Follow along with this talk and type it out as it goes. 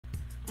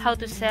How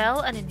to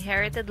sell an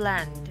inherited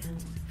land.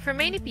 For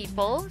many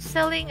people,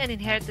 selling an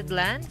inherited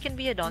land can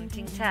be a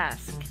daunting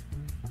task.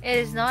 It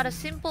is not as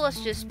simple as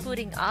just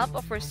putting up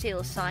a for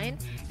sale sign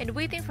and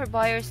waiting for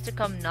buyers to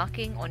come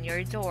knocking on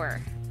your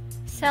door.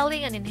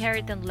 Selling an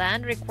inherited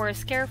land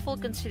requires careful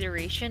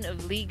consideration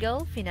of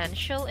legal,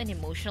 financial, and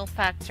emotional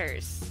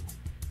factors.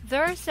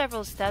 There are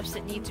several steps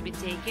that need to be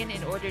taken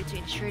in order to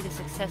ensure the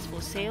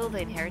successful sale of the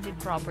inherited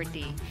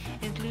property,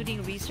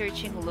 including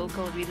researching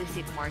local real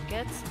estate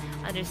markets,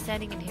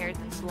 understanding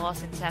inheritance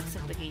laws and tax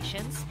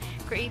implications,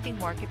 creating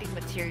marketing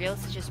materials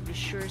such as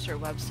brochures or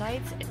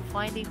websites, and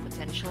finding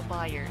potential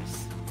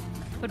buyers.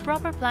 With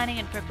proper planning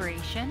and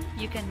preparation,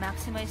 you can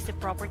maximize the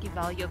property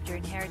value of your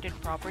inherited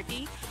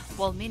property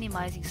while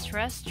minimizing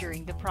stress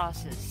during the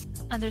process.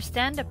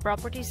 Understand the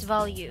property's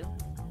value.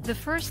 The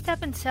first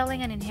step in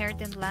selling an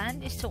inherited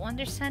land is to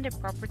understand the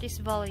property's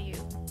value.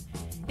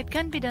 It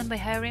can be done by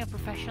hiring a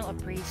professional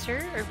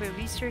appraiser or by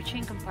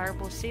researching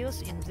comparable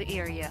sales in the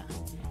area.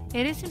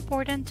 It is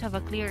important to have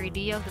a clear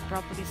idea of the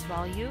property's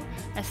value,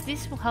 as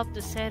this will help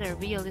to set a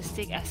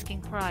realistic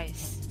asking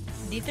price.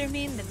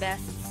 Determine the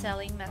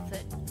best-selling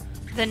method.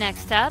 The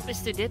next step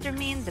is to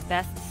determine the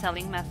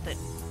best-selling method.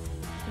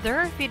 There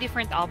are a few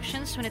different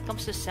options when it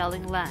comes to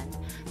selling land,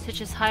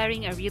 such as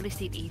hiring a real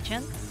estate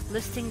agent,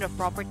 listing the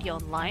property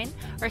online,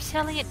 or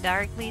selling it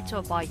directly to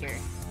a buyer.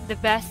 The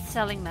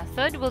best-selling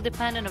method will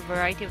depend on a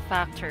variety of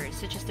factors,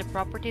 such as the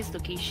property's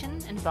location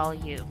and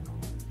value.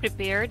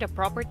 Prepare the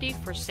property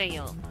for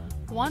sale.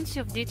 Once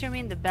you've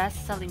determined the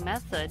best-selling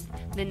method,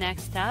 the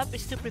next step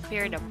is to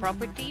prepare the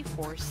property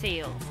for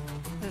sale.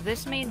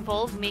 This may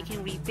involve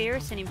making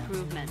repairs and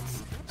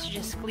improvements, such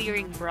as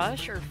clearing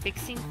brush or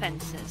fixing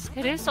fences.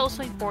 It is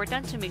also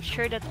important to make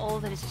sure that all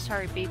the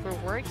necessary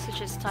paperwork,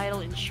 such as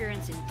title,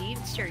 insurance, and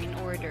deeds, are in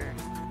order.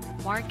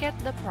 Market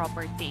the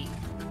property.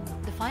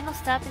 The final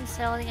step in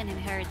selling an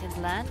inherited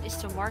land is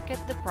to market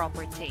the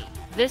property.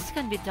 This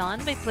can be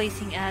done by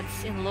placing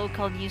ads in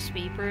local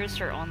newspapers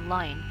or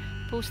online,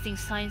 posting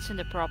signs on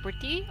the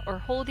property, or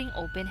holding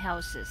open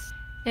houses.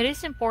 It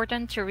is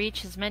important to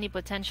reach as many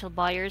potential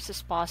buyers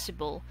as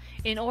possible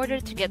in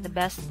order to get the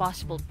best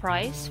possible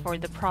price for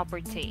the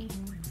property.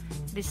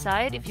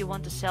 Decide if you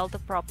want to sell the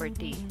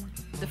property.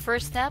 The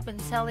first step in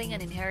selling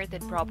an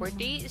inherited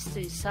property is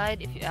to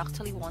decide if you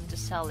actually want to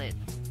sell it.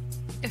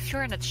 If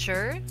you're not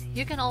sure,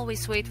 you can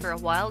always wait for a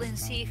while and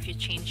see if you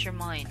change your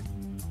mind.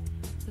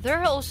 There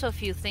are also a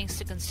few things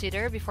to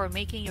consider before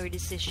making your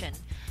decision,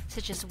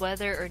 such as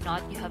whether or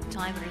not you have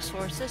time and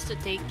resources to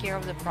take care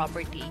of the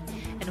property,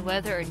 and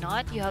whether or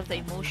not you have the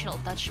emotional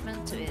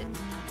attachment to it.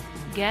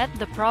 Get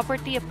the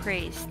property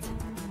appraised.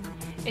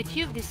 If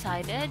you've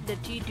decided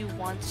that you do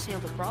want to sell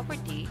the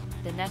property,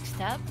 the next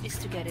step is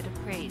to get it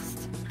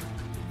appraised.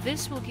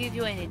 This will give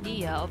you an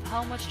idea of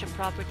how much the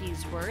property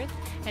is worth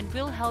and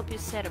will help you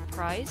set a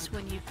price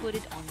when you put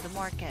it on the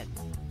market.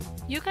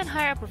 You can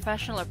hire a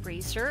professional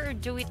appraiser or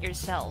do it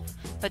yourself,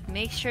 but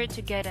make sure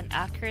to get an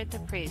accurate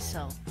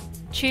appraisal.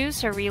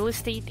 Choose a real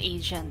estate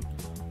agent.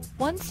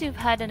 Once you've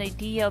had an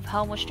idea of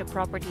how much the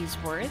property is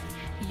worth,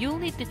 you'll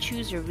need to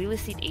choose a real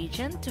estate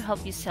agent to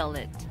help you sell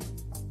it.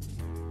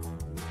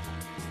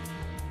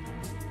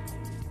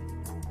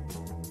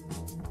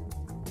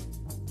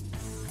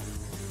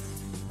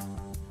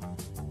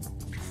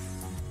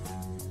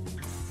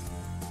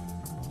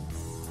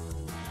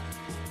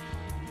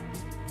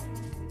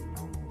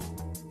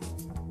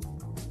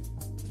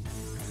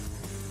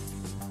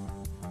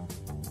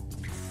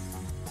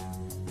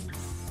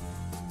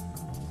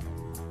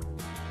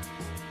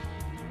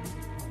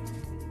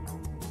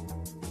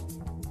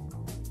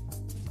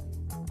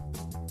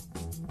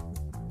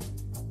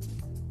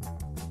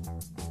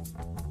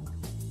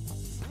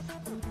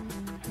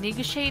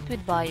 Negotiate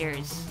with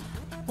buyers.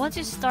 Once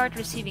you start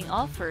receiving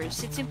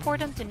offers, it's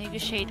important to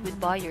negotiate with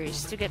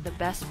buyers to get the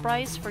best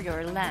price for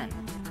your land.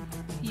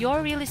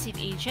 Your real estate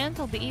agent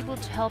will be able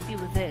to help you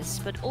with this,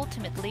 but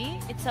ultimately,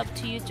 it's up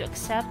to you to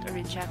accept or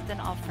reject an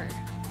offer.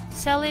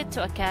 Sell it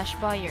to a cash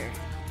buyer.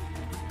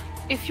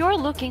 If you're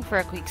looking for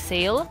a quick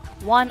sale,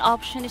 one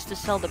option is to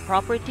sell the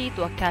property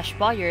to a cash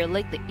buyer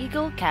like the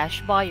Eagle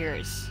Cash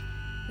Buyers.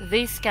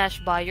 This cash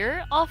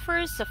buyer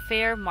offers a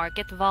fair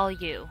market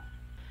value.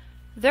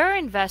 There are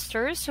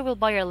investors who will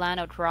buy your land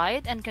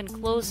outright and can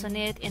close on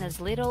it in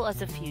as little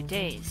as a few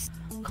days.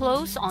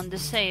 Close on the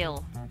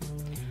sale.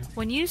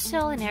 When you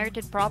sell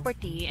inherited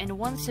property and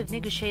once you've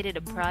negotiated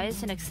a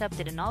price and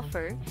accepted an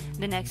offer,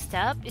 the next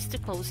step is to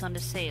close on the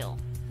sale.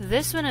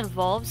 This will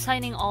involve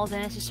signing all the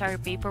necessary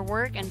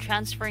paperwork and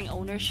transferring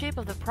ownership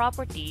of the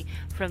property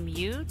from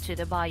you to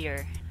the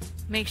buyer.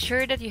 Make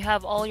sure that you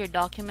have all your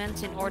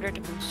documents in order to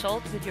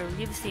consult with your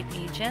real estate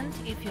agent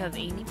if you have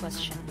any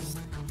questions.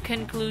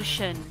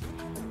 Conclusion.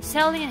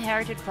 Selling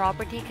inherited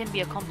property can be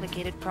a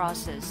complicated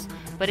process,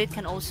 but it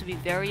can also be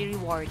very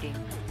rewarding.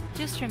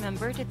 Just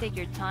remember to take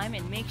your time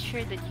and make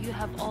sure that you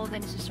have all the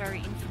necessary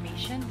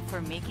information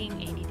before making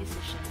any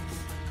decisions.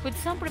 With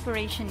some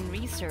preparation and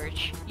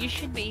research, you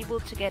should be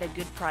able to get a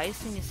good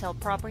price when you sell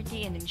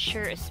property and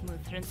ensure a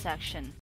smooth transaction.